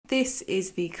This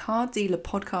is the Car Dealer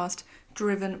podcast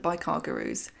driven by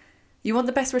CarGurus. You want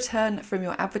the best return from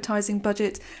your advertising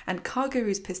budget, and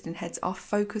CarGurus piston heads are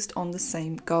focused on the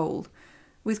same goal.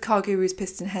 With CarGurus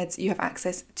piston heads, you have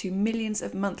access to millions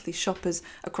of monthly shoppers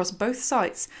across both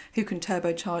sites who can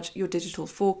turbocharge your digital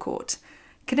forecourt.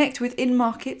 Connect with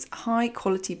in-market,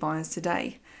 high-quality buyers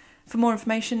today. For more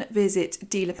information, visit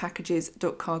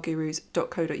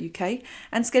dealerpackages.cargurus.co.uk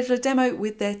and schedule a demo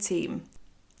with their team.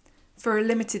 For a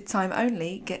limited time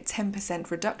only, get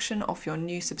 10% reduction off your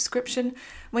new subscription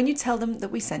when you tell them that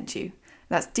we sent you.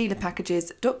 That's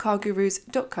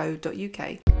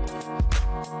dealerpackages.cargurus.co.uk.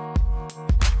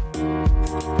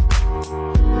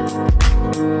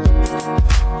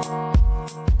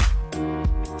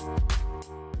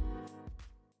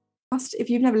 If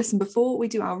you've never listened before, we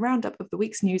do our roundup of the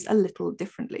week's news a little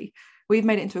differently. We've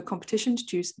made it into a competition to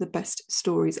choose the best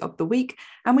stories of the week,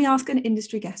 and we ask an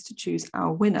industry guest to choose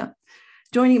our winner.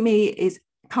 Joining me is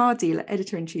Car Dealer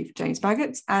Editor-in-Chief James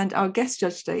Baggott, and our guest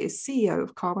judge today is CEO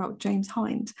of CarWow, James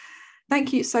Hind.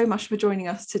 Thank you so much for joining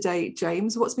us today,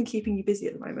 James. What's been keeping you busy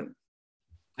at the moment?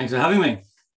 Thanks for having me.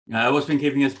 What's been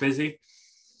keeping us busy?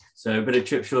 So a bit of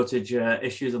chip shortage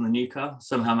issues on the new car,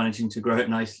 somehow managing to grow it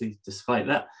nicely despite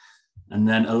that. And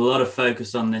then a lot of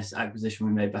focus on this acquisition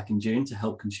we made back in June to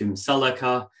help consumers sell their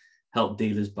car, help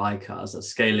dealers buy cars. That's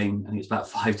scaling. I think it's about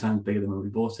 5 times bigger than when we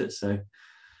bought it. So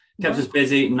kept us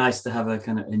busy. Nice to have a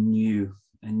kind of a new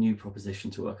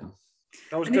proposition to work on.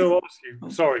 I was going to ask you,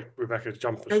 sorry, Rebecca,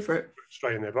 jump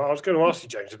straight in there, but I was going to ask you,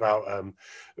 James, about,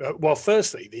 well,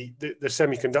 firstly, the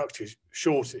semiconductor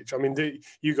shortage. I mean,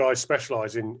 you guys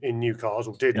specialise in new cars,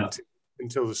 or did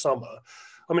until the summer.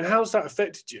 I mean, how's that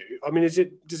affected you? I mean,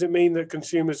 does it mean that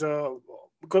consumers are,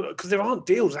 because there aren't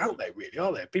deals out there really,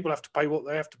 are there? People have to pay what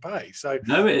they have to pay. So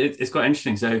no, it's quite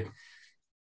interesting. So,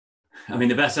 I mean,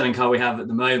 the best-selling car we have at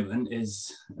the moment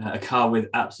is a car with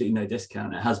absolutely no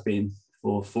discount. It has been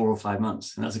for 4 or 5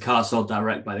 months, and that's a car sold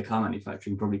direct by the car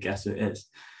manufacturer. You can probably guess who it is.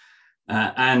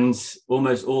 And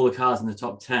almost all the cars in the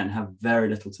top 10 have very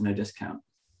little to no discount.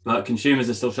 But consumers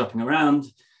are still shopping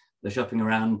around. They're shopping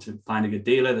around to find a good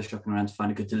dealer. They're shopping around to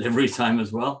find a good delivery time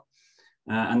as well.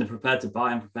 And they're prepared to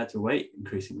buy and prepared to wait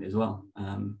increasingly as well.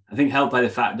 I think helped by the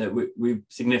fact that we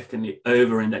significantly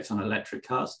over-index on electric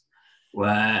cars,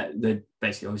 where they're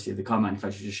basically, obviously, the car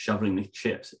manufacturers just shoveling the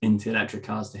chips into electric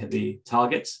cars to hit the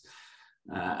targets.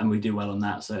 And we do well on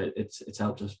that. So it's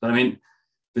helped us. But I mean,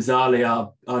 bizarrely,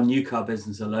 our new car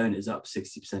business alone is up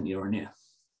 60% year on year.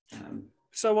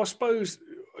 So I suppose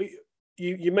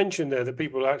you mentioned there that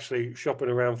people are actually shopping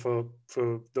around for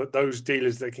those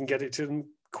dealers that can get it to them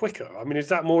quicker. I mean, is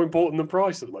that more important than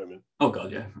price at the moment? Oh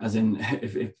God, yeah. As in,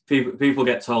 if people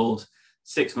get told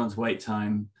 6 months wait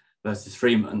time versus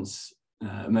 3 months,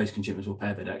 most consumers will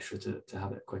pay a bit extra to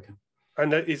have it quicker.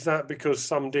 And is that because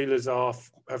some dealers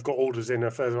have got orders in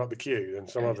further up the queue than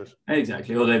some others?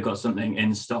 Exactly, or they've got something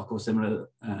in stock or similar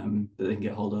that they can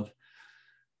get hold of.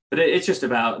 But it's just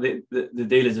about the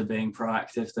dealers are being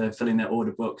proactive. They're filling their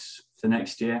order books for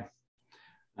next year,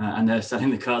 and they're selling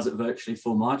the cars at virtually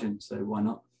full margin. So why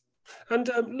not? And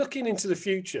looking into the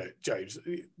future, James,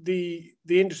 the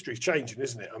industry's changing,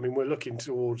 isn't it? I mean, we're looking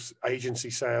towards agency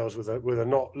sales with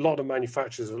a lot of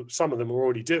manufacturers. Some of them are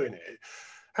already doing it.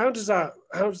 How does that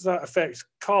affect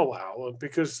CarWow?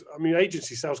 Because I mean,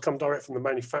 agency sales come direct from the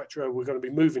manufacturer. We're going to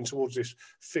be moving towards this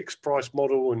fixed price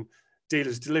model and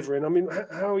dealers delivering. I mean,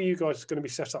 how are you guys going to be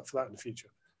set up for that in the future?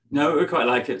 No, we quite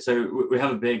like it. So we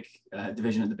have a big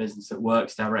division of the business that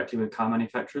works directly with car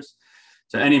manufacturers.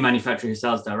 So any manufacturer who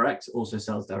sells direct also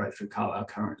sells direct through CarWow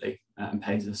currently and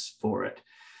pays us for it.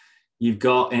 You've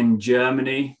got in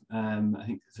Germany, I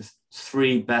think the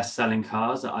 3 best-selling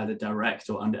cars are either direct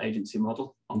or under agency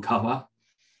model on CarWow.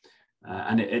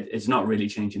 And it's not really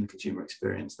changing the consumer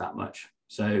experience that much.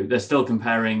 So they're still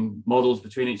comparing models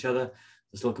between each other.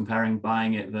 They're still comparing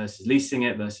buying it versus leasing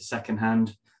it versus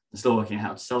secondhand. They're still working out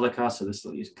how to sell the car, so they're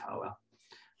still using CarWow.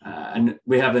 And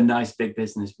we have a nice big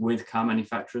business with car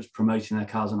manufacturers promoting their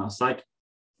cars on our site.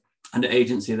 Under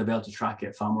agency, they'll be able to track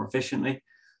it far more efficiently.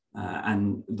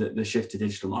 And the shift to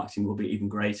digital marketing will be even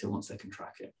greater once they can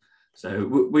track it.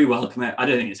 So we welcome it. I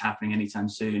don't think it's happening anytime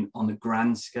soon on the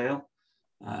grand scale,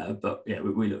 but yeah,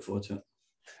 we look forward to it.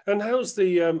 And how's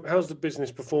the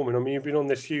business performing? I mean, you've been on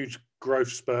this huge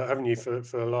growth spurt, haven't you, for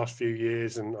the last few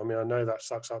years? And I mean, I know that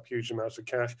sucks up huge amounts of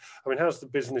cash. I mean, how's the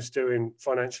business doing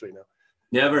financially now?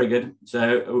 Yeah, very good.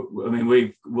 So, I mean,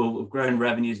 we've grown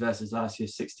revenues versus last year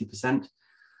 60%.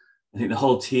 I think the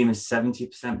whole team is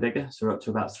 70% bigger. So we're up to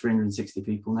about 360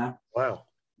 people now. Wow.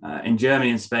 In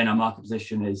Germany and Spain, our market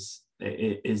position is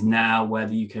it is now where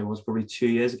the UK was probably 2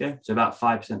 years ago. So about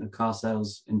 5% of car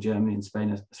sales in Germany and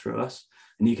Spain are through us.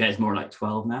 In the UK, it's more like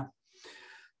 12 now.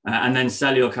 And then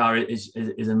Sell Your Car is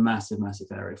a massive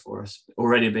area for us.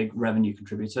 Already a big revenue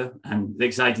contributor. And the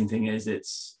exciting thing is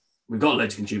we've got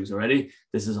loads of consumers already.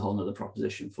 This is a whole nother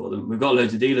proposition for them. We've got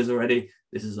loads of dealers already.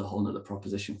 This is a whole nother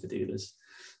proposition for dealers.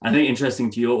 I think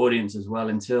interesting to your audience as well,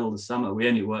 until the summer, we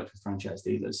only worked with franchise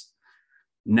dealers.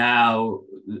 Now,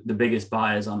 the biggest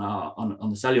buyers on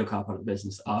the Sell Your Car part of the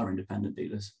business are independent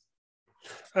dealers.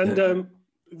 And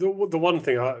the one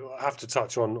thing I have to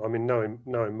touch on, I mean,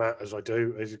 knowing Matt as I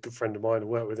do, he's a good friend of mine. I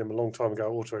worked with him a long time ago at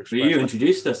Auto Express. Well, you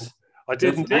introduced us. I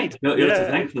did indeed. You're to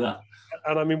thank for that.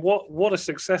 And I mean, what a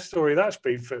success story that's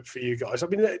been for you guys. I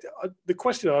mean, the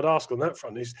question I'd ask on that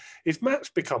front is Matt's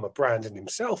become a brand in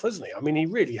himself, hasn't he? I mean, he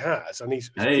really has, and he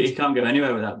can't go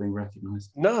anywhere without being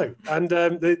recognised. No, and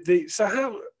so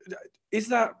how is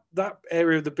that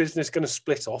area of the business going to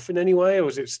split off in any way, or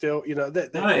is it still, you know?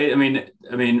 No, I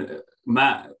mean,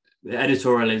 Matt, the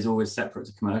editorial is always separate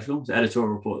to commercial. So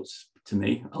editorial reports to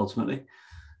me ultimately.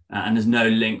 And there's no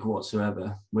link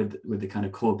whatsoever with the kind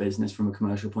of core business from a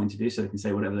commercial point of view, so they can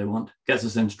say whatever they want. Gets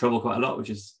us into trouble quite a lot, which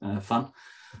is fun,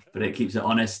 but it keeps it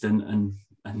honest and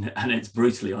it's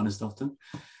brutally honest often.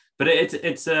 But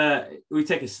we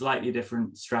take a slightly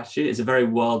different strategy. It's a very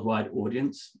worldwide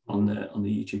audience on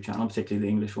the YouTube channel, particularly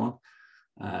the English one,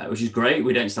 which is great.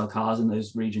 We don't sell cars in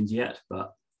those regions yet,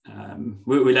 but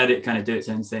we let it kind of do its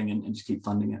own thing and just keep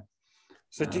funding it.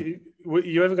 So, were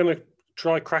you ever going to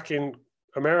try cracking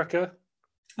America?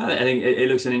 I think it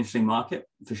looks an interesting market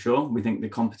for sure. We think the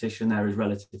competition there is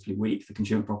relatively weak. The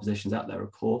consumer propositions out there are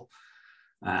poor,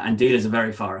 and dealers are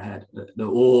very far ahead. They're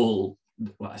all,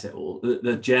 well, I say all,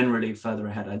 they're generally further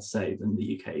ahead, I'd say, than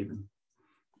the UK even.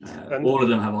 All of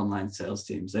them have online sales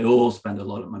teams. They all spend a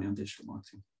lot of money on digital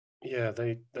marketing. Yeah,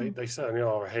 they certainly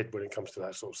are ahead when it comes to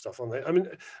that sort of stuff, aren't they? I mean,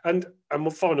 and my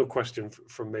final question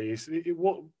from me is,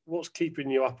 what's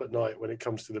keeping you up at night when it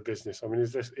comes to the business? I mean,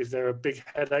 is there a big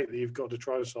headache that you've got to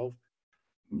try to solve?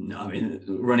 No, I mean,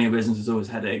 running a business is always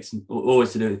headaches and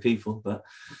always to do with people, but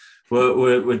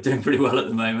we're doing pretty well at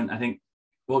the moment. I think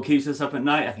what keeps us up at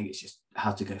night, I think it's just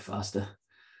how to go faster.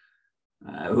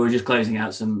 We're just closing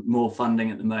out some more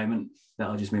funding at the moment.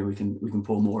 That'll just mean we can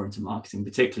pour more into marketing,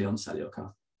 particularly on Sell Your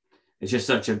Car. It's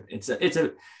just I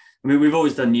mean, we've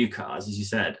always done new cars, as you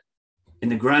said. In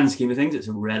the grand scheme of things, it's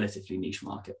a relatively niche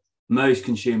market. Most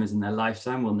consumers in their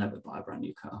lifetime will never buy a brand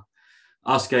new car.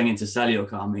 Us going into Sell Your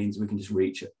Car means we can just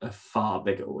reach a far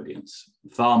bigger audience,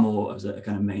 far more as a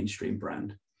kind of mainstream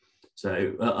brand.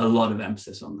 So a lot of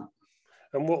emphasis on that.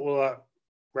 And what will that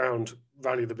round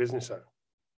value the business at?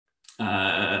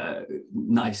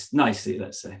 Nicely,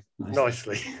 let's say.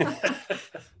 Nicely.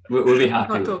 We'll be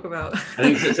happy. Can't talk about.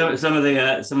 I think some of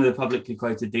the publicly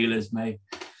quoted dealers may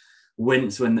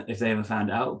wince if they ever found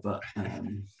out, but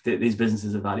these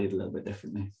businesses are valued a little bit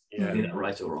differently. Yeah, be that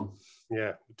right or wrong.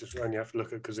 Yeah, just only have to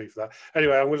look at Cazoo for that.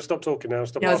 Anyway, I'm going to stop talking now. I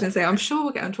was going to say, I'm sure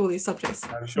we'll get onto all these subjects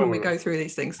when we go through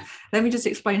these things. Let me just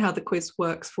explain how the quiz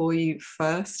works for you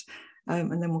first.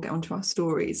 And then we'll get on to our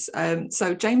stories.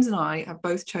 So James and I have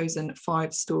both chosen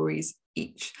 5 stories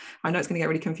each. I know it's going to get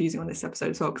really confusing on this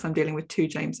episode as well, because I'm dealing with 2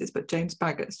 Jameses, but James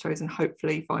Baggett's chosen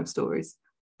hopefully 5 stories,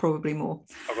 probably more.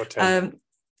 I've got 10.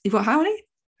 You've got how many?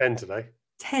 10 today.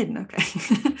 10, okay.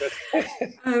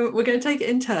 We're going to take it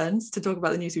in turns to talk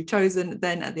about the news we've chosen.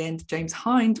 Then at the end, James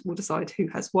Hind will decide who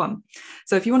has won.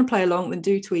 So if you want to play along, then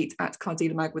do tweet at Car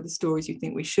Dealer Mag with the stories you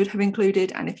think we should have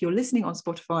included. And if you're listening on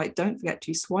Spotify, don't forget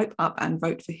to swipe up and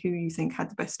vote for who you think had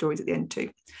the best stories at the end too.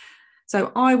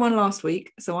 So I won last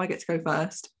week, so I get to go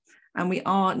first. And we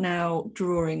are now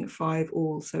drawing 5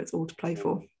 all, so it's all to play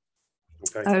for.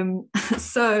 Okay.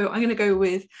 So I'm going to go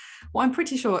with what I'm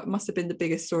pretty sure it must have been the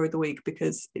biggest story of the week,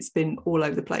 because it's been all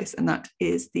over the place, and that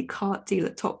is the Car Dealer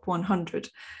Top 100,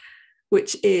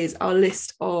 which is our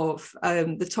list of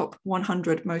the top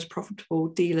 100 most profitable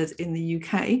dealers in the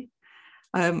UK.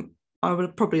 I will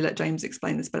probably let James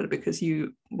explain this better, because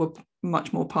you were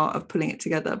much more part of pulling it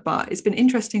together, but it's been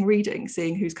interesting reading,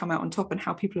 seeing who's come out on top and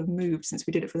how people have moved since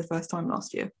we did it for the first time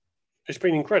last year. It's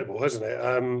been incredible, hasn't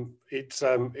it?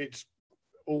 It's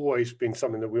always been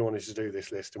something that we wanted to do,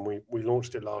 this list, and we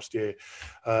launched it last year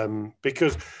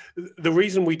because the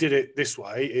reason we did it this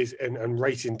way is and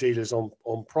rating dealers on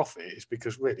profit is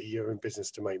because really you're in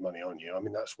business to make money, aren't you? I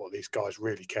mean, that's what these guys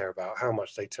really care about. How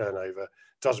much they turn over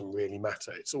doesn't really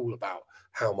matter. It's all about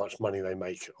how much money they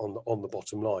make on the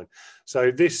bottom line.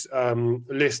 So this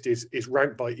list is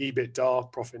ranked by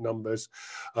EBITDA, profit numbers,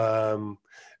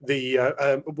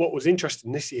 What was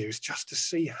interesting this year is just to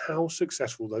see how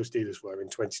successful those dealers were in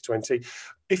 2020.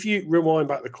 If you rewind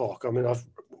back the clock, I mean, I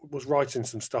was writing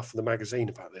some stuff for the magazine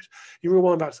about this. You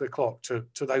rewind back to the clock to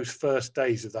those first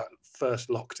days of that first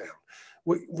lockdown.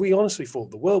 We honestly thought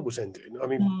the world was ending. I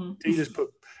mean, dealers put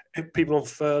people on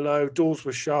furlough, doors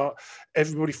were shut,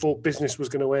 everybody thought business was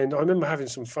going to end. I remember having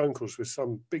some phone calls with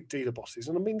some big dealer bosses,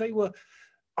 and I mean, they were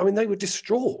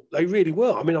distraught. They really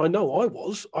were. I mean, I know I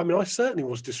was. I mean, I certainly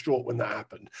was distraught when that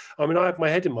happened. I mean, I had my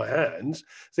head in my hands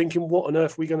thinking, what on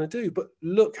earth are we going to do? But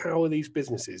look how these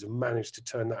businesses have managed to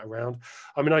turn that around.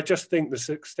 I mean, I just think the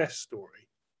success story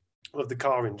of the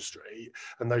car industry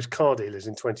and those car dealers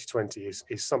in 2020 is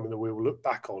something that we will look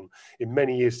back on in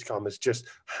many years to come as just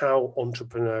how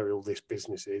entrepreneurial this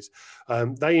business is.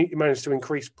 They managed to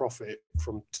increase profit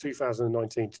from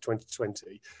 2019 to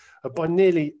 2020 by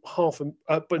nearly half a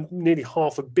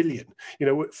billion. You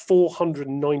know,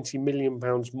 490 million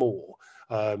pounds more.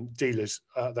 Dealers,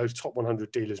 those top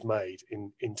 100 dealers made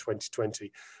in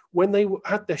 2020 when they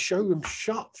had their showroom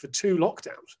shut for 2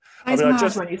 lockdowns. It's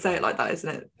mad when you say it like that, isn't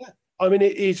it? Yeah. I mean,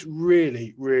 it is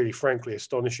really, really, frankly,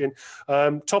 astonishing.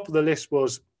 Top of the list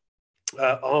was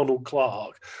Arnold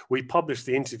Clark. We published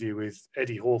the interview with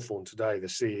Eddie Hawthorne today, the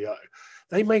CEO.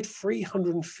 They made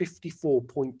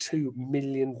 £354.2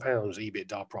 million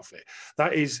EBITDA profit.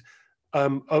 That is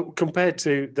compared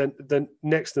to the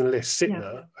next on the list,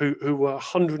 Sytner, who were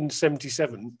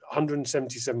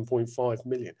 177.5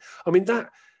 million. I mean,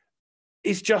 that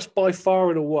is just by far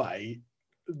and away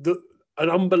an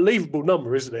unbelievable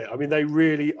number, isn't it? I mean, they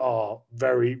really are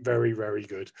very, very, very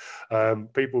good.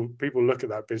 People look at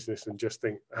that business and just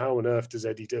think, how on earth does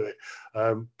Eddie do it?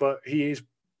 But he is.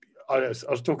 I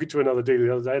was talking to another dealer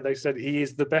the other day. They said he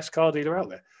is the best car dealer out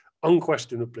there.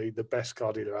 Unquestionably the best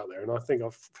car dealer out there, and I think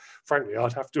frankly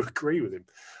I'd have to agree with him.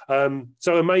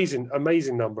 So amazing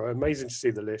number, amazing to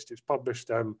see the list. It's published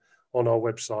on our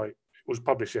website. It was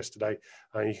published yesterday,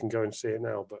 and you can go and see it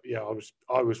now. But yeah,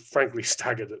 I was frankly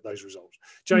staggered at those results.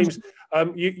 James,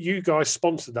 you guys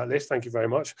sponsored that list. Thank you very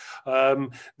much.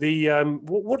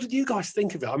 What did you guys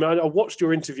think of it? I mean, I watched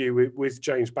your interview with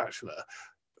James Batchelor.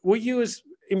 Were you as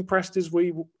impressed as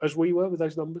we were with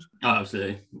those numbers? Oh,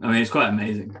 absolutely. I mean, it's quite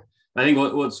amazing. I think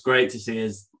what's great to see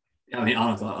is, I mean,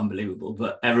 Arnold's unbelievable,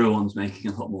 but everyone's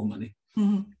making a lot more money.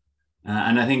 Mm-hmm.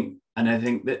 And I think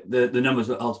that the numbers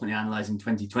were ultimately analysing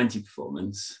 2020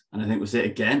 performance, and I think we'll see it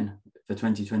again for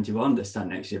 2021 this time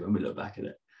next year when we look back at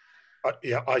it.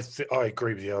 I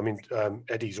agree with you. I mean,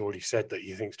 Eddie's already said that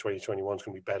he thinks 2021 is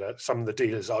going to be better. Some of the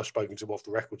dealers I've spoken to off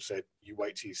the record said, "You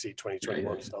wait till you see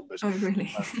 2021's numbers." Oh,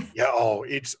 really?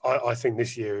 I think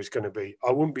this year is going to be.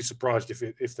 I wouldn't be surprised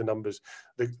if the numbers,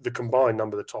 the combined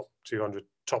number, the top 200,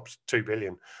 top 2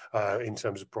 billion in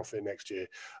terms of profit next year.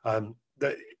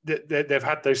 They've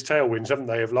had those tailwinds, haven't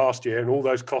they, of last year and all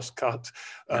those cost cuts,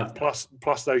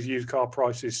 plus those used car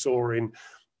prices soaring,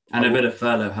 and a bit of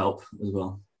furlough help as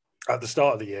well at the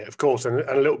start of the year, of course, and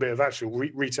a little bit of actual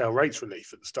retail rates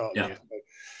relief at the start of the year. So,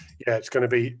 yeah, it's going to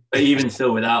be. But even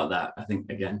still, without that, I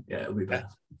think again, it'll be better.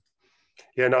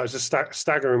 Yeah, no, it's a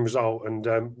staggering result, and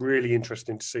really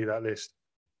interesting to see that list.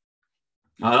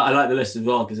 I like the list as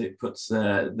well because it puts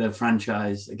the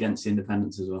franchise against the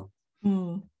independents as well.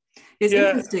 It's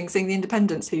interesting seeing the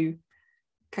independents who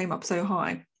came up so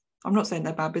high. I'm not saying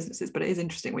they're bad businesses, but it is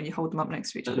interesting when you hold them up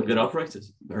next to each other. Good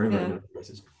operators, very good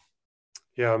operators.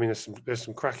 Yeah, I mean, there's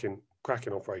some cracking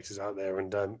operators out there,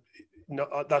 and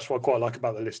that's what I quite like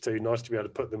about the list too. Nice to be able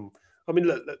to put them. I mean,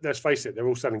 let's face it, they're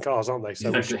all selling cars, aren't they?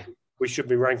 So exactly. we should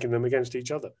be ranking them against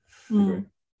each other. So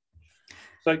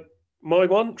my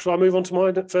one. Shall I move on to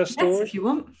my first story? Yes, if you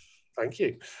want. Thank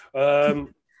you.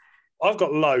 I've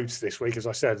got loads this week, as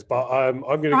I said, but I'm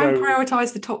going to go and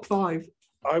prioritise the top 5.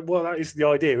 Well, that is the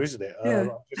idea, isn't it? Yeah.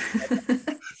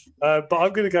 But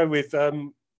I'm going to go with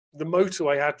the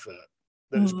motorway advert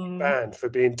that has been banned for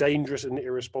being dangerous and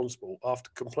irresponsible after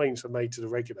complaints are made to the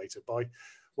regulator by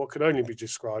what can only be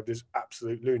described as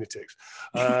absolute lunatics.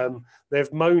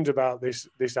 They've moaned about this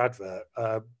advert,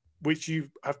 which you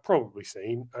have probably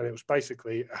seen, and it was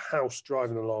basically a house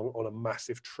driving along on a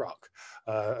massive truck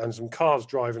and some cars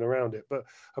driving around it. But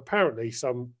apparently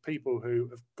some people who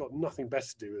have got nothing better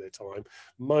to do with their time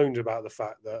moaned about the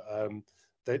fact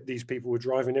that these people were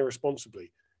driving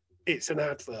irresponsibly. It's an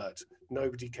advert.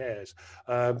 Nobody cares.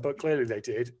 But clearly they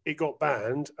did. It got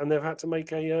banned, and they've had to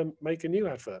make a new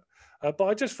advert. But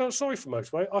I just felt sorry for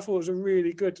Motorway. I thought it was a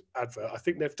really good advert. I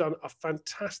think they've done a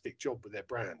fantastic job with their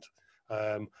brand.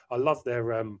 I love their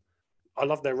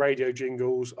radio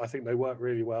jingles. I think they work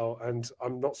really well, and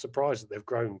I'm not surprised that they've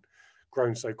grown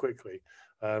so quickly.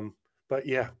 But But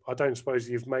yeah, I don't suppose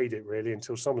you've made it really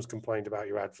until someone's complained about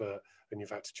your advert and you've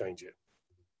had to change it.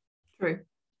 True.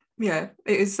 Yeah,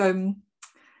 it is. I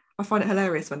find it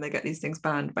hilarious when they get these things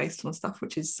banned based on stuff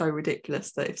which is so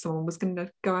ridiculous that if someone was going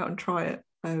to go out and try it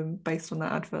based on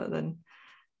that advert, then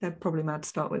they're probably mad to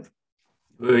start with.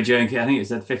 We were joking. I think it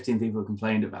said 15 people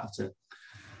complained about it.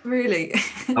 Really?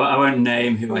 I won't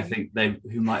name who I think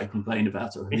who might have complained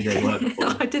about it or who they work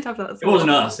for. I did have that. It wasn't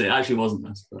us. It actually wasn't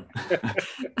us.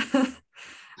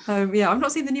 But yeah, I've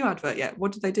not seen the new advert yet.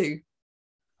 What did they do?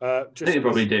 I think they're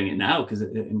probably doing it now because it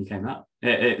only came out.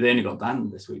 They only got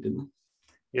banned this week, didn't they?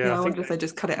 Yeah, I wonder if they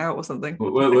just cut it out or something.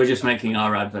 We're just making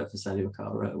our advert for Sell Your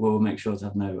Car. We'll make sure to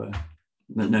have no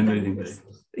moving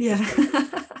vehicles. Yeah.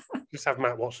 Just have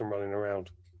Matt Watson running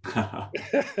around. I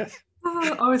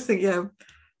always think, yeah,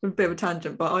 a bit of a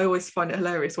tangent, but I always find it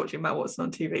hilarious watching Matt Watson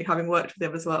on TV, having worked with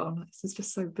him as well. This is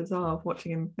just so bizarre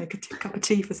watching him make a cup of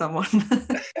tea for someone.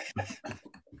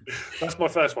 That's my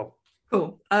first one.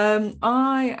 Cool.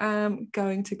 I am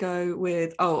going to go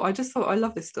with, I just thought I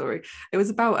love this story. It was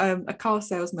about a car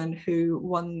salesman who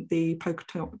won the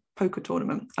poker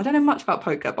tournament. I don't know much about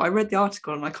poker, but I read the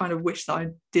article and I kind of wish that I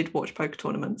did watch poker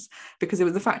tournaments, because it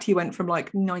was the fact he went from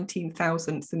like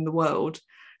 19,000th in the world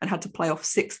and had to play off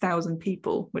 6,000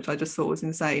 people, which I just thought was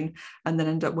insane, and then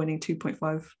ended up winning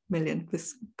 2.5 million.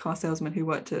 This car salesman who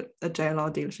worked at a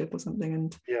JLR dealership or something,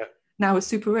 and now is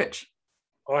super rich.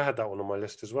 I had that one on my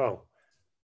list as well.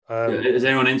 Has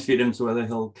anyone interviewed him to whether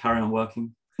he'll carry on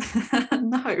working?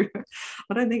 No, I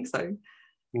don't think so.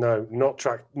 No, not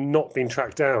being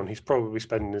tracked down. He's probably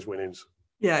spending his winnings.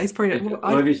 Yeah, he's probably.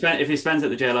 If he spends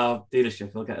at the JLR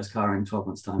dealership, he'll get his car in 12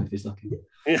 months' time if he's lucky.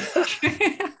 Yeah.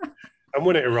 And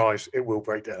when it arrives, it will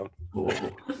break down.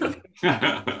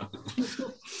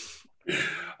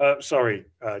 Sorry,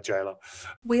 JLR.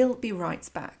 We'll be right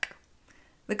back.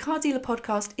 The Car Dealer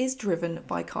podcast is driven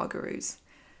by CarGurus.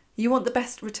 You want the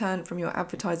best return from your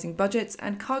advertising budgets,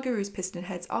 and CarGurus piston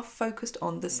heads are focused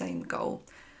on the same goal.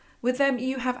 With them,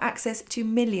 you have access to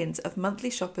millions of monthly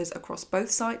shoppers across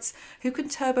both sites who can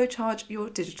turbocharge your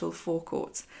digital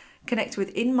forecourt. Connect with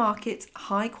in-market,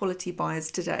 high-quality buyers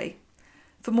today.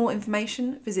 For more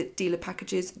information, visit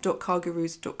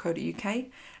dealerpackages.cargurus.co.uk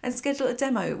and schedule a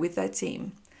demo with their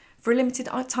team. For a limited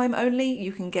time only,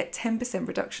 you can get 10%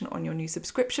 reduction on your new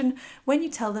subscription when you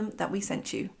tell them that we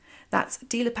sent you. That's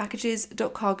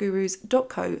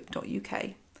dealerpackages.cargurus.co.uk.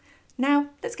 Now,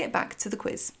 let's get back to the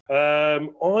quiz.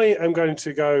 I am going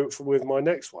to go with my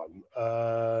next one.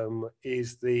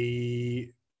 Is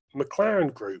the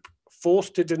McLaren Group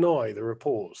forced to deny the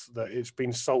reports that it's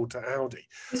been sold to Audi?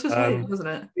 This was weird, wasn't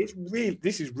it?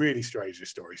 This is really strange, this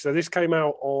story. So this came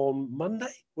out on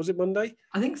Monday. Was it Monday?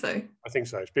 I think so. I think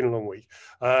so. It's been a long week.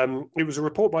 It was a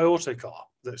report by Autocar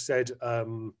that said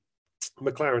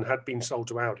McLaren had been sold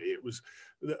to Audi. It was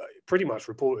pretty much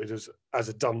reported as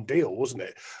a done deal, wasn't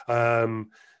it?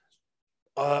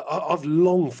 I've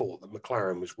long thought that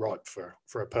McLaren was ripe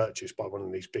for a purchase by one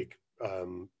of these big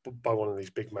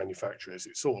manufacturers.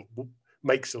 It sort of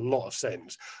makes a lot of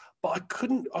sense, but I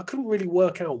couldn't really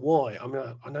work out why. I mean,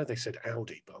 I know they said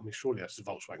Audi, but I mean, surely that's the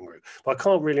Volkswagen Group. But I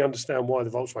can't really understand why the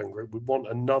Volkswagen Group would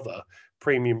want another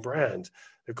premium brand.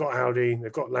 They've got Audi,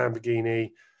 they've got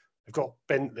Lamborghini, they've got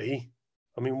Bentley.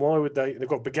 I mean, why would they? They've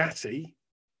got Bugatti.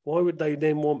 Why would they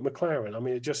then want McLaren? I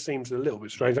mean, it just seems a little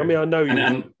bit strange. I mean, I know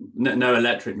and no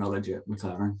electric knowledge at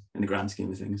McLaren in the grand scheme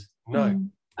of things. No.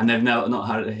 And they've not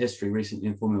had a history recently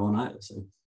in Formula One either. So,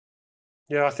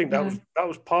 yeah, I think that was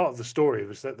part of the story,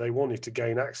 was that they wanted to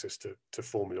gain access to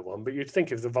Formula One. But you'd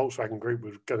think if the Volkswagen Group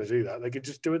were going to do that, they could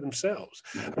just do it themselves.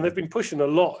 Yeah. And they've been pushing a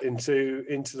lot into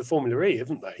the Formula E,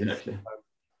 haven't they? Exactly.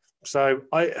 So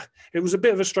it was a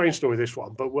bit of a strange story, this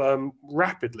one. But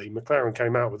rapidly, McLaren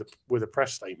came out with a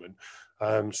press statement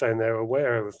saying they're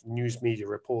aware of news media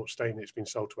reports stating it's been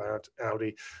sold to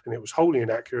Audi and it was wholly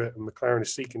inaccurate, and McLaren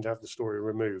is seeking to have the story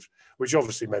removed, which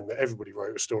obviously meant that everybody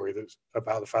wrote a story that's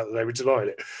about the fact that they were denying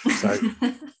it. So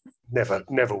never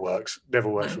works. Never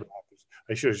works. What happens.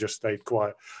 They should have just stayed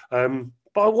quiet.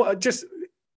 But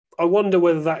I wonder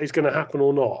whether that is going to happen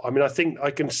or not. I mean, I think I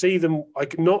can see them. I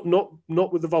can not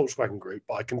with the Volkswagen Group,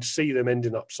 but I can see them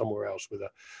ending up somewhere else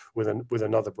with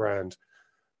another brand.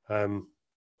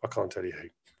 I can't tell you who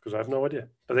because I have no idea.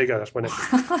 But there you go. That's my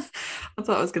next one. I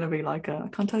thought it was going to be like, I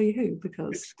can't tell you who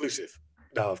because... Exclusive.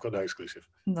 No, I've got no exclusive.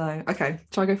 No. Okay.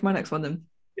 Shall I go for my next one then?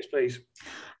 Yes, please.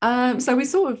 So we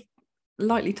sort of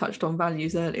lightly touched on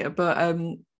values earlier, but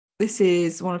this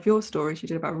is one of your stories you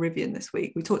did about Rivian this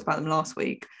week. We talked about them last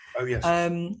week. Oh, yes.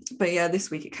 But yeah,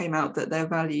 this week it came out that their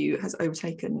value has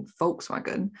overtaken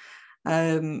Volkswagen.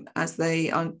 as they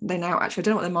now actually, I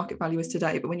don't know what their market value is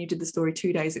today, but when you did the story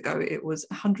 2 days ago, it was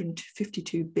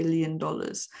 $152 billion,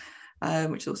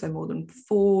 which is also more than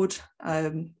Ford,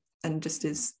 and just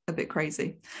is a bit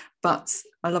crazy. But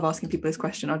I love asking people this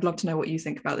question. I'd love to know what you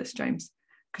think about this, James,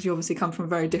 because you obviously come from a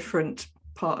very different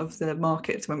part of the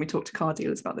market when we talk to car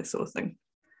dealers about this sort of thing.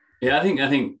 Yeah, I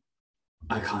think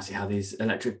I can't see how these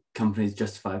electric companies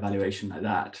justify a valuation like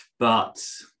that. But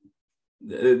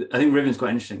I think Rivian's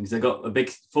quite interesting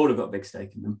because Ford have got a big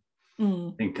stake in them.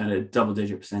 I think kind of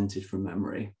double-digit percentage from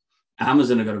memory.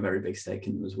 Amazon have got a very big stake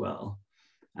in them as well.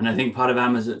 And I think part of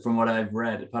Amazon, from what I've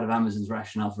read, part of Amazon's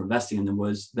rationale for investing in them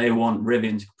was they want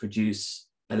Rivian to produce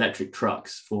electric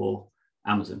trucks for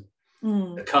Amazon.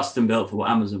 They're custom built for what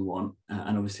Amazon want,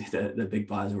 and obviously they're big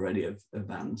buyers already of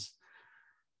vans.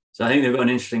 So I think they've got an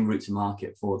interesting route to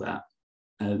market for that.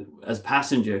 As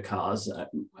passenger cars,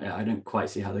 I don't quite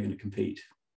see how they're going to compete.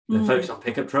 They're focused on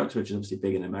pickup trucks, which is obviously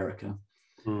big in America.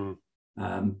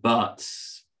 But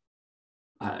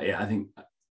I think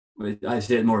I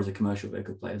see it more as a commercial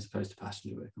vehicle play as opposed to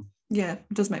passenger vehicle. Yeah,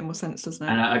 it does make more sense, doesn't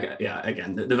it? And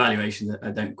again, the valuations,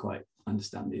 I don't quite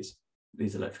understand these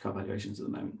electric car valuations at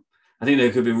the moment. I think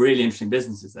there could be really interesting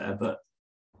businesses there, but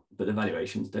the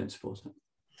valuations don't support it.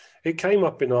 It came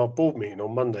up in our board meeting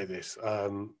on Monday,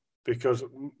 because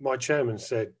my chairman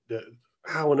said that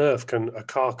how on earth can a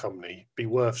car company be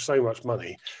worth so much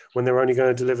money when they're only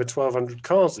going to deliver 1,200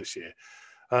 cars this year?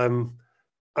 And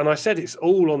I said it's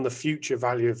all on the future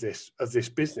value of this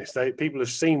business. People have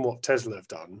seen what Tesla have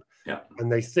done,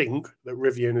 and they think that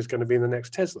Rivian is going to be in the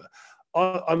next Tesla.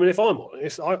 I mean, if I'm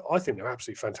honest, I think they're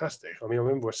absolutely fantastic. I mean, I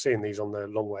remember seeing these on the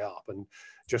long way up and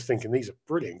just thinking these are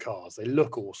brilliant cars. They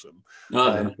look awesome.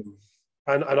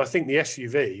 And I think the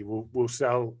SUV will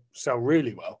sell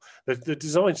really well. The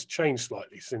design's changed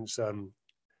slightly since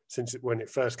when it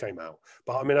first came out.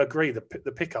 But I mean, I agree, the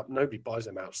pickup, nobody buys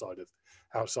them outside of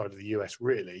the US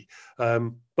really.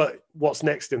 But what's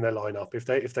next in their lineup?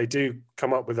 If they do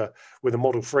come up with a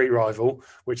Model 3 rival,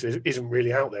 which isn't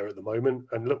really out there at the moment,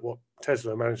 and look what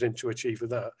Tesla are managing to achieve with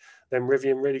that, then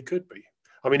Rivian really could be.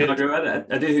 I mean, I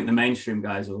do think the mainstream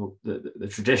guys, or the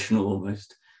traditional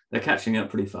almost, they're catching up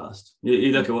pretty fast.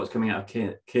 You look at what's coming out of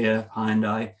Kia,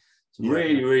 Hyundai, some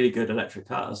really, really good electric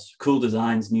cars, cool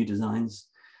designs, new designs.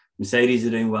 Mercedes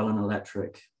are doing well on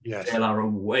electric. Yes. JLR are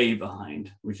way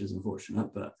behind, which is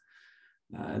unfortunate, but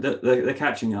they're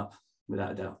catching up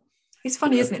without a doubt. It's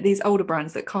funny, isn't it? These older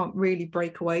brands that can't really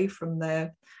break away from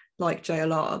their, like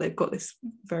JLR, they've got this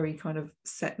very kind of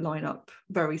set lineup,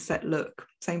 very set look.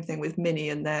 Same thing with Mini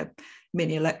and their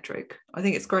Mini electric. I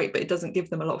think it's great, but it doesn't give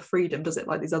them a lot of freedom, does it?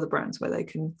 Like these other brands where they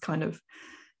can kind of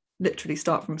literally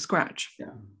start from scratch.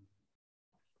 Yeah.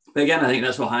 But again, I think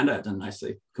that's what Hyundai have done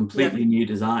nicely. Completely new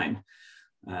design.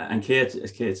 And Kia to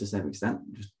the same extent,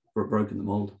 just broken the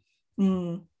mold.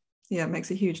 Yeah, it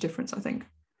makes a huge difference, I think.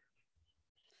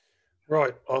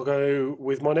 Right, I'll go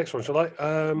with my next one, shall I?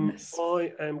 Yes.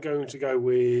 I am going to go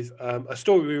with a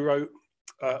story we wrote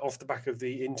off the back of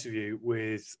the interview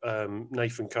with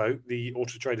Nathan Coe, the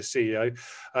Auto Trader CEO.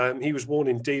 He was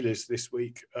warning dealers this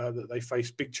week that they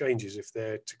face big changes if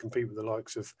they're to compete with the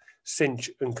likes of Cinch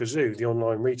and Cazoo, the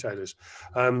online retailers.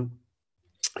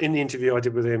 In the interview I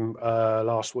did with him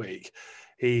last week,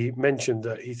 he mentioned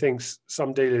that he thinks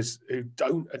some dealers who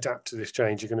don't adapt to this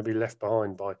change are going to be left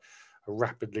behind by a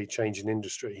rapidly changing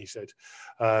industry, he said.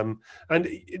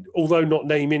 Although not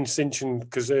naming Cinch and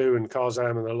Cazoo and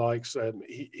Carzam and the likes,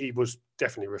 he was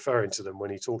definitely referring to them when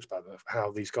he talked about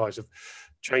how these guys have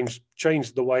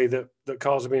changed the way that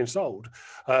cars are being sold.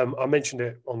 I mentioned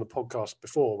it on the podcast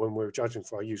before when we were judging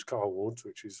for our used car awards,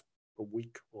 which is a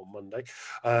week on Monday.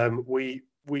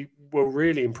 We were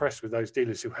really impressed with those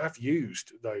dealers who have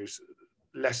used those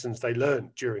lessons they learned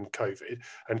during COVID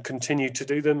and continue to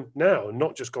do them now, and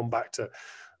not just gone back to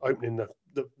opening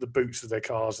the boots of their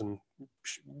cars and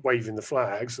waving the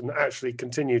flags, and actually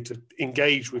continue to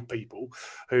engage with people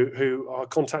who are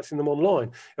contacting them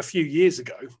online. A few years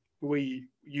ago, we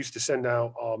used to send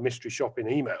out our mystery shopping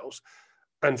emails,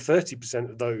 and 30%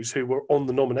 of those who were on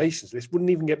the nominations list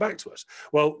wouldn't even get back to us.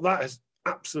 Well, that has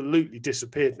absolutely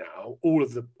disappeared now. All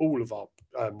of our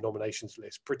nominations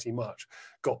list pretty much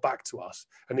got back to us,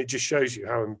 and it just shows you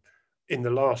how in the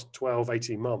last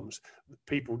 12-18 months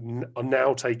people are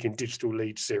now taking digital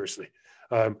leads seriously.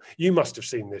 You must have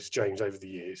seen this, James, over the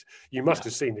years. You must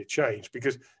have seen it change,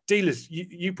 because dealers,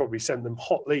 you probably sent them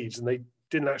hot leads and they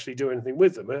didn't actually do anything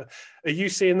with them. Are you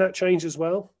seeing that change as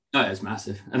well? No, it's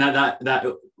massive, and that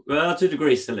well, to a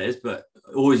degree still is, but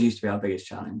always used to be our biggest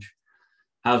challenge.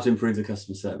 How to improve the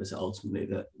customer service ultimately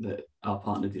that our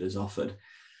partner dealers offered.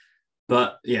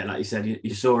 But yeah, like you said,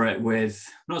 you saw it with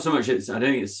not so much. I don't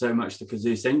think it's so much the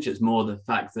Cazoo cinch. It's more the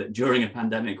fact that during a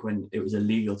pandemic, when it was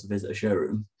illegal to visit a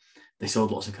showroom, they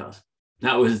sold lots of cars.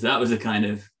 That was the kind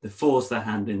of the force their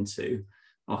hand into.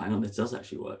 Oh, hang on, this does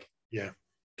actually work. Yeah,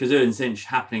 Cazoo and cinch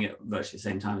happening at virtually the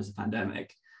same time as the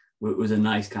pandemic was a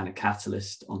nice kind of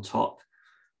catalyst on top.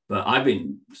 But I've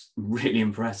been really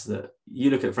impressed that you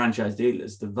look at franchise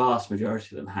dealers, the vast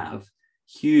majority of them have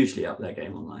hugely upped their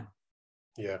game online.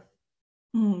 Yeah.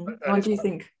 I do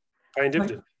think paying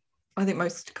dividends. I think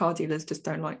most car dealers just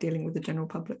don't like dealing with the general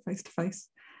public face to face,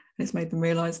 and it's made them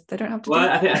realise they don't have to.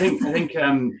 Well, I think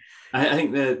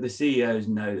the CEOs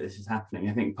know this is happening.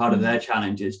 I think part of their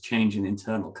challenge is changing the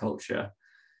internal culture,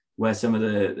 where some of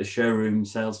the showroom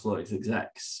sales floor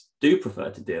execs do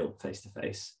prefer to deal face to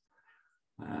face,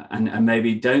 and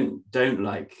maybe don't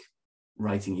like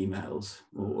writing emails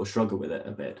or struggle with it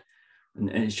a bit. And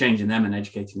it's changing them and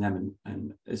educating them,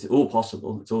 and it's all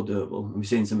possible. It's all doable. And we've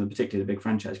seen some of particularly the big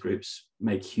franchise groups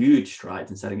make huge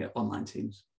strides in setting up online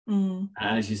teams. And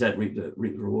as you said, reap the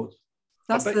rewards.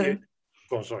 That's Go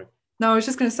on, sorry. No, I was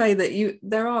just going to say that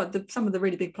there are some of the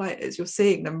really big players. You're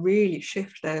seeing them really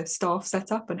shift their staff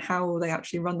setup and how they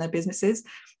actually run their businesses,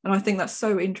 and I think that's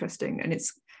so interesting. And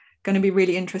it's going to be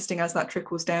really interesting as that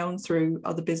trickles down through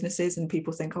other businesses and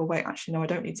people think, oh wait, actually no, I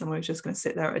don't need someone who's just going to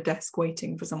sit there at a desk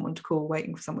waiting for someone to call,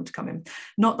 waiting for someone to come in.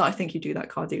 Not that I think you do that,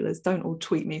 car dealers. Don't all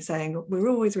tweet me saying we're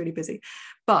always really busy,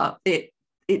 but it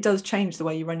does change the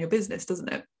way you run your business,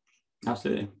 doesn't it?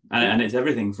 Absolutely. And it's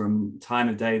everything from time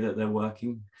of day that they're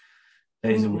working,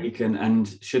 days a week, and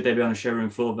should they be on a showroom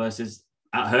floor versus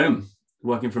at home,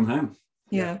 working from home.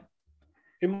 Yeah.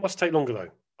 It must take longer though.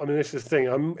 I mean, this is the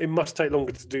thing. It must take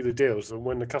longer to do the deals. And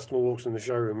when the customer walks in the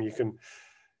showroom, you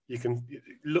can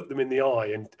look them in the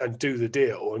eye and do the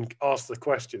deal and ask the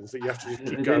questions that you have to just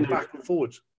keep going back and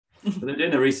forwards. But they're doing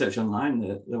the research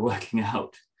online. They're working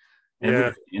out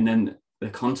everything, and then they're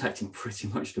contacting pretty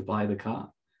much to buy the car.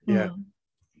 Yeah.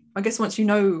 I guess once you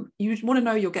want to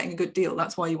know you're getting a good deal.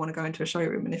 That's why you want to go into a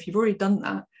showroom. And if you've already done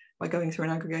that by going through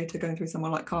an aggregator, going through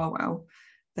someone like CarWow,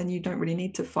 then you don't really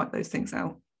need to fight those things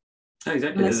out.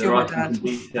 Exactly. They're asking some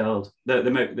detailed.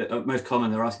 The most common,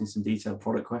 they're asking some detailed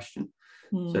product question.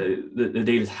 So the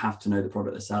dealers have to know the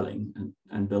product they're selling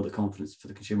and build a confidence for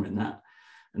the consumer in that.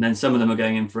 And then some of them are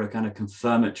going in for a kind of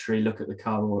confirmatory look at the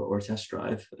car or a test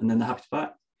drive, and then they're happy to buy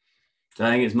it. So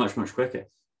I think it's much, much quicker.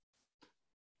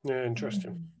 Yeah,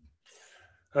 interesting.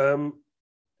 That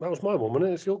was my one,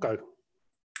 wasn't it? It's your go.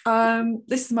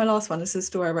 This is my last one. This is a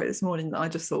story I wrote this morning that I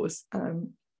just thought was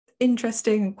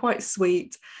interesting and quite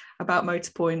sweet about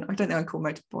Motorpoint. I don't think I call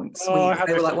Motorpoint sweet.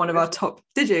 They were like one of our top.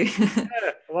 Did you? Yeah,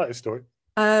 I like this story.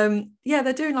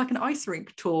 They're doing like an ice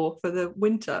rink tour for the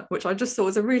winter, which I just thought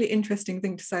was a really interesting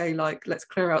thing to say. Like, let's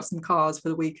clear out some cars for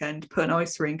the weekend, put an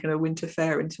ice rink and a winter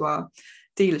fair into our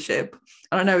dealership.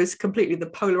 And I know it's completely the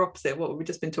polar opposite of what we've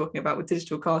just been talking about with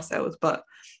digital car sales, but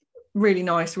really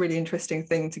nice, really interesting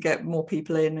thing to get more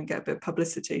people in and get a bit of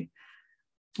publicity.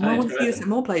 I want to see this in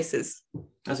more places.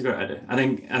 That's a great idea. I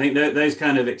think those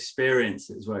kind of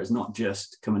experiences where it's not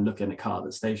just come and look in a car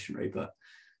that's stationary, but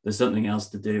there's something else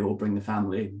to do or bring the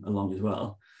family along as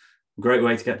well. Great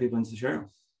way to get people into the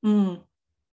showroom.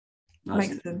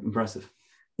 That's impressive.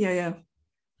 Yeah.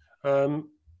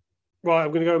 Right,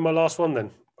 I'm going to go with my last one then,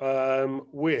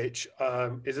 which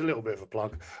is a little bit of a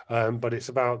plug, but it's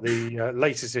about the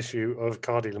latest issue of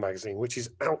Car Dealer magazine, which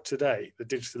is out today, the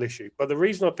digital issue. But the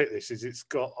reason I picked this is it's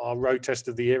got our road test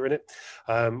of the year in it,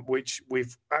 which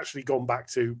we've actually gone back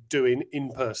to doing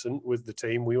in person with the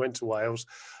team. We went to Wales,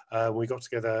 we got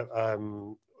together,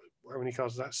 how many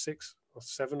cars is that? 6 or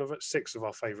 7 of it? 6 of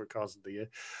our favourite cars of the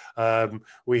year.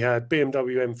 We had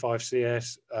BMW M5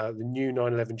 CS, the new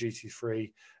 911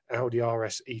 GT3, Audi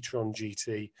RS e-tron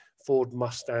GT, Ford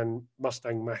Mustang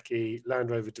Mach-E, Land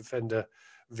Rover Defender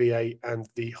V8, and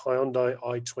the Hyundai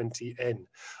i20N.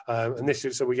 And this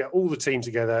is, so we get all the team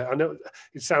together. I know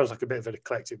it sounds like a bit of an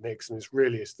eclectic mix, and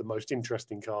it's the most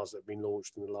interesting cars that have been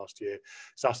launched in the last year.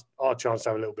 So that's our chance to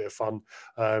have a little bit of fun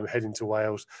heading to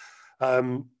Wales.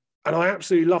 And I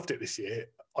absolutely loved it this year.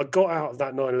 I got out of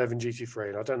that 911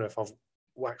 GT3, and I don't know if I've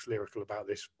waxed lyrical about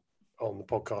this on the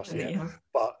podcast yet,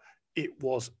 but it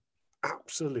was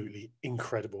absolutely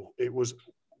incredible. It was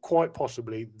quite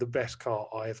possibly the best car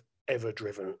I have ever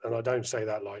driven, and I don't say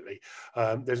that lightly.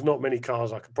 There's not many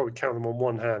cars, I could probably count them on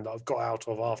one hand, that I've got out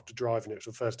of after driving it for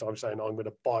the first time saying I'm going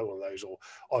to buy one of those or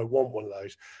I want one of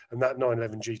those, and that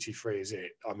 911 GT3 is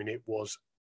it. I mean, it was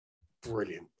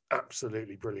brilliant,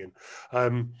 absolutely brilliant.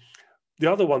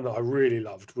 The other one that I really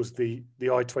loved was the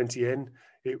i20N.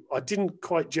 I didn't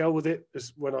quite gel with it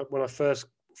as when I first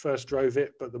first drove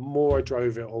it, but the more I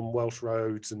drove it on Welsh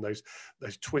roads and those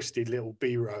twisted little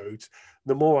B roads,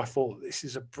 the more I thought, this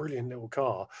is a brilliant little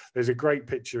car. There's a great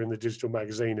picture in the digital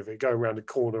magazine of it going around a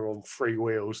corner on 3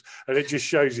 wheels, and it just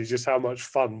shows you just how much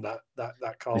fun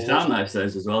that car was. They sound nice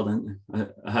those as well, don't they?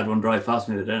 I had one drive past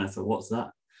me the other day and I thought, what's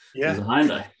that? Yeah, it was a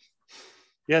Hyundai.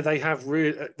 Yeah,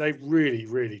 they've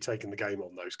really taken the game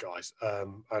on, those guys,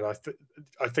 and I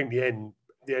think the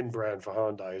N brand for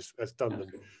Hyundai has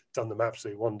done them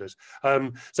absolute wonders.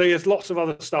 So there's lots of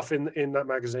other stuff in that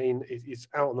magazine. It's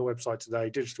out on the website today,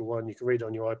 digital one. You can read it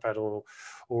on your iPad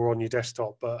or on your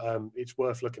desktop, but it's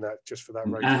worth looking at just for that.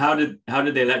 And how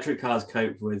did the electric cars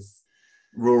cope with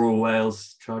rural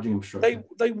Wales charging infrastructure?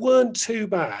 They weren't too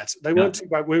bad. They weren't too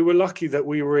bad. We were lucky that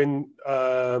we were in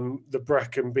the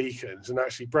Brecon Beacons, and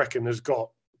actually Brecon is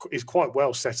quite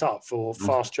well set up for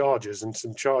fast chargers and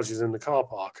some chargers in the car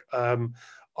park.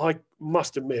 I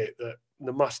must admit that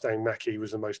the Mustang Mach-E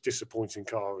was the most disappointing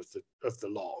car of the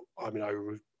lot. I mean, I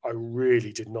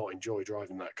really did not enjoy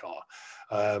driving that car.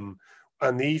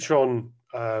 And the e-tron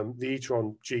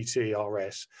GT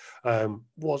RS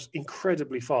was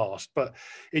incredibly fast, but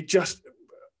it just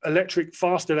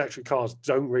fast electric cars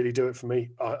don't really do it for me.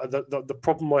 The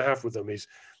problem I have with them is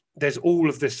there's all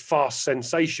of this fast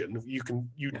sensation. You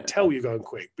tell you're going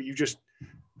quick, but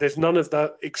there's none of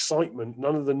that excitement,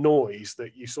 none of the noise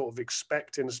that you sort of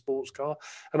expect in a sports car.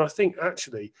 And I think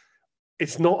actually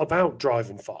it's not about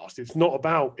driving fast. It's not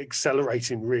about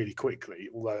accelerating really quickly,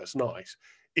 although it's nice.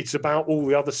 It's about all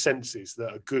the other senses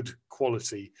that a good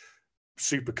quality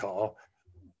supercar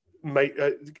may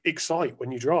excite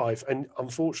when you drive. And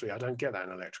unfortunately, I don't get that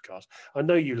in electric cars. I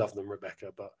know you love them,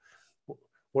 Rebecca, but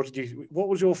what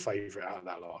was your favourite out of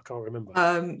that lot? I can't remember.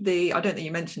 I don't think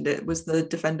you mentioned it, was the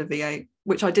Defender V8,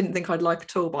 which I didn't think I'd like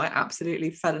at all, but I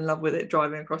absolutely fell in love with it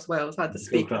driving across Wales. I had the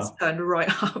speakers turned right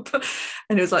up,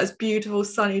 and it was like this beautiful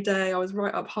sunny day. I was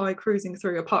right up high cruising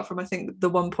through, apart from I think the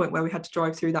one point where we had to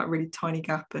drive through that really tiny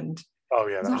gap. And oh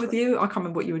yeah, was that with you? I can't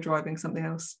remember what you were driving. Something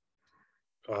else.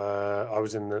 I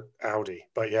was in the Audi,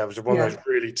 but yeah, it was one of those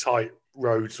really tight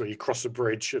roads where you cross a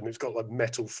bridge and it's got like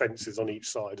metal fences on each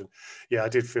side, and yeah, I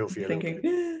did feel for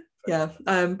you.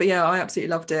 But yeah, I absolutely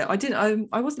loved it.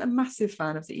 I wasn't a massive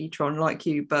fan of the e-tron like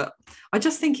you, but I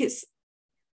just think it's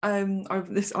I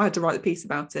had to write the piece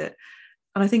about it,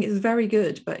 and I think it's very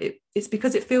good, but it's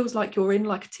because it feels like you're in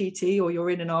like a TT or you're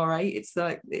in an R8. It's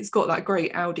like it's got that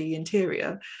great Audi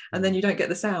interior, and then you don't get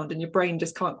the sound, and your brain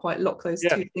just can't quite lock those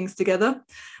two things together.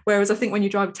 Whereas I think when you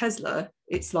drive a Tesla,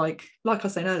 it's like I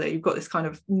was saying earlier, you've got this kind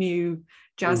of new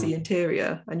jazzy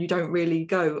interior, and you don't really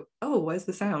go, oh, where's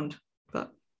the sound?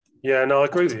 But yeah, no, I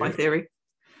agree with you. My theory.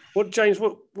 James,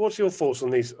 what's your thoughts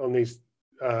on these on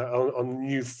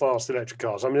new fast electric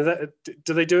cars? I mean,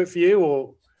 do they do it for you,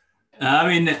 or? I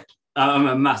mean, I'm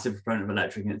a massive proponent of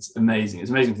electric, and it's amazing. It's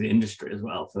amazing for the industry as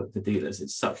well, for dealers.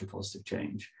 It's such a positive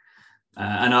change.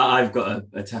 And I've got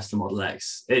a Tesla Model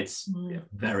X. It's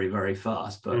very, very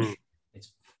fast, but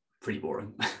it's pretty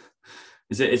boring.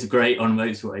 It's great on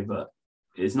motorway, but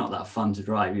it's not that fun to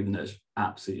drive, even though it's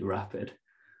absolutely rapid.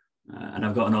 And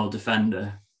I've got an old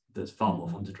Defender that's far more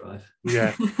fun to drive.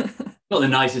 Yeah. Not the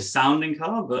nicest sounding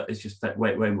car, but it's just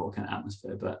way more kind of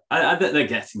atmosphere. But I bet they're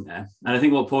getting there. And I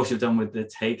think what Porsche have done with the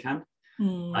Taycan,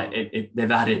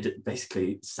 they've added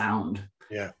basically sound.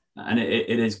 Yeah. And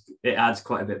it adds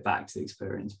quite a bit back to the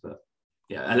experience. But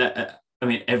yeah, I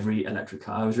mean, every electric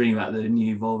car. I was reading about the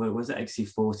new Volvo, was it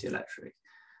XC40 electric?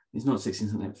 It's not 16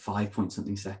 something, 5 point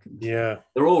something seconds. Yeah.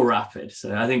 They're all rapid.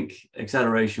 So I think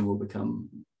acceleration will become,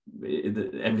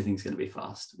 everything's going to be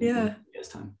fast. Yeah. In years'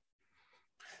 time.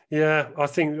 Yeah, I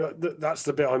think that's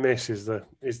the bit I miss is the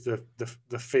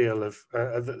feel of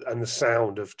and the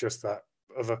sound of just that.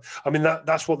 I mean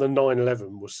that's what the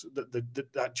 911 was.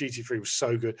 That GT3 was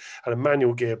so good, and a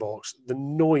manual gearbox. The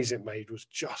noise it made was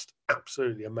just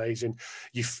absolutely amazing.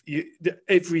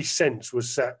 Every sense was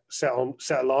set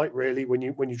alight really when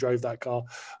you drove that car,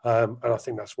 and I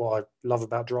think that's what I love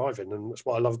about driving, and that's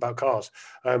what I love about cars.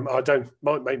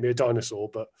 Might make me a dinosaur,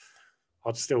 but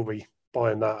I'd still be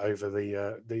buying that over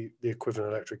the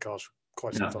equivalent electric cars for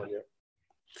quite some time yet.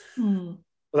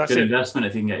 Well, that's good investment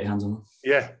if you can get your hands on them.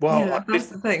 Yeah, well, that's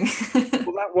the thing.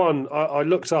 Well, that one I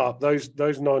looked up those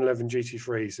 911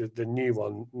 GT3s, the new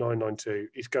one 992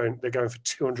 they're going for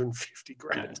 250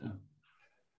 grand. Yeah.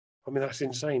 I mean that's an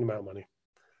insane amount of money.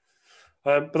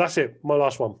 But that's it. My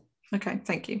last one. Okay,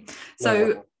 thank you.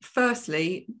 So,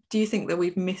 firstly, do you think that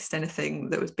we've missed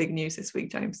anything that was big news this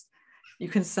week, James? You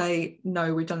can say,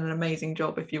 no, we've done an amazing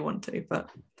job if you want to,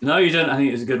 but... No, you don't. I think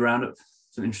it was a good roundup.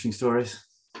 Some interesting stories.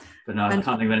 But no, I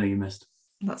can't think of anything you missed.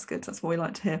 That's good. That's what we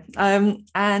like to hear.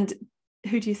 And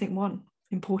who do you think won,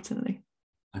 importantly?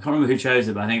 I can't remember who chose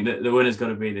it, but I think that the winner's got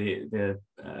to be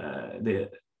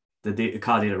the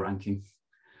car dealer ranking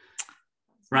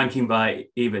by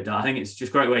EBITDA. I think it's just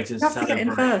a great way to get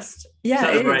in first. Yeah,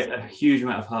 celebrate a huge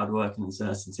amount of hard work and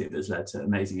uncertainty that's led to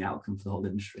amazing outcome for the whole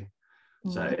industry.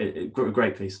 So a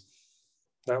great piece.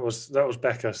 That was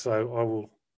Becca. So I will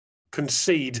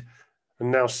concede,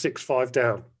 and now 6-5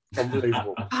 down.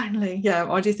 Unbelievable. Finally,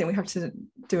 yeah. I do think we have to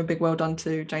do a big well done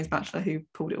to James Batchelor, who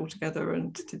pulled it all together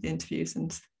and did the interviews,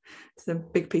 and it's a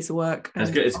big piece of work.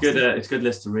 It's good. It's good. It's a good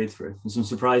list to read through. There's some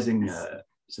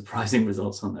surprising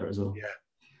results on there as well. Yeah.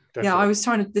 Definitely. Yeah, I was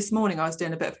trying to this morning. I was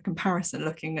doing a bit of a comparison,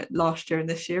 looking at last year and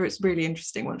this year. It's really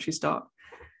interesting once you start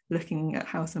looking at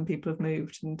how some people have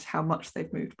moved and how much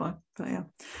they've moved by. But yeah.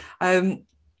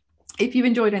 If you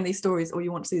enjoyed any of these stories or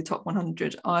you want to see the top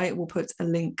 100, I will put a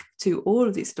link to all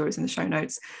of these stories in the show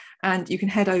notes. And you can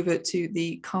head over to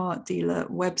the Car Dealer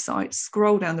website,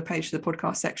 scroll down the page to the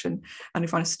podcast section, and you'll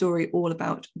find a story all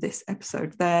about this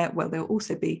episode there, where there'll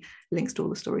also be links to all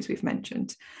the stories we've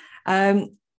mentioned.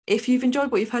 If you've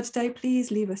enjoyed what you've heard today, please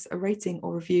leave us a rating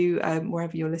or review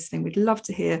wherever you're listening. We'd love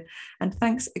to hear. And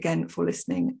thanks again for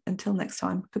listening. Until next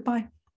time, goodbye.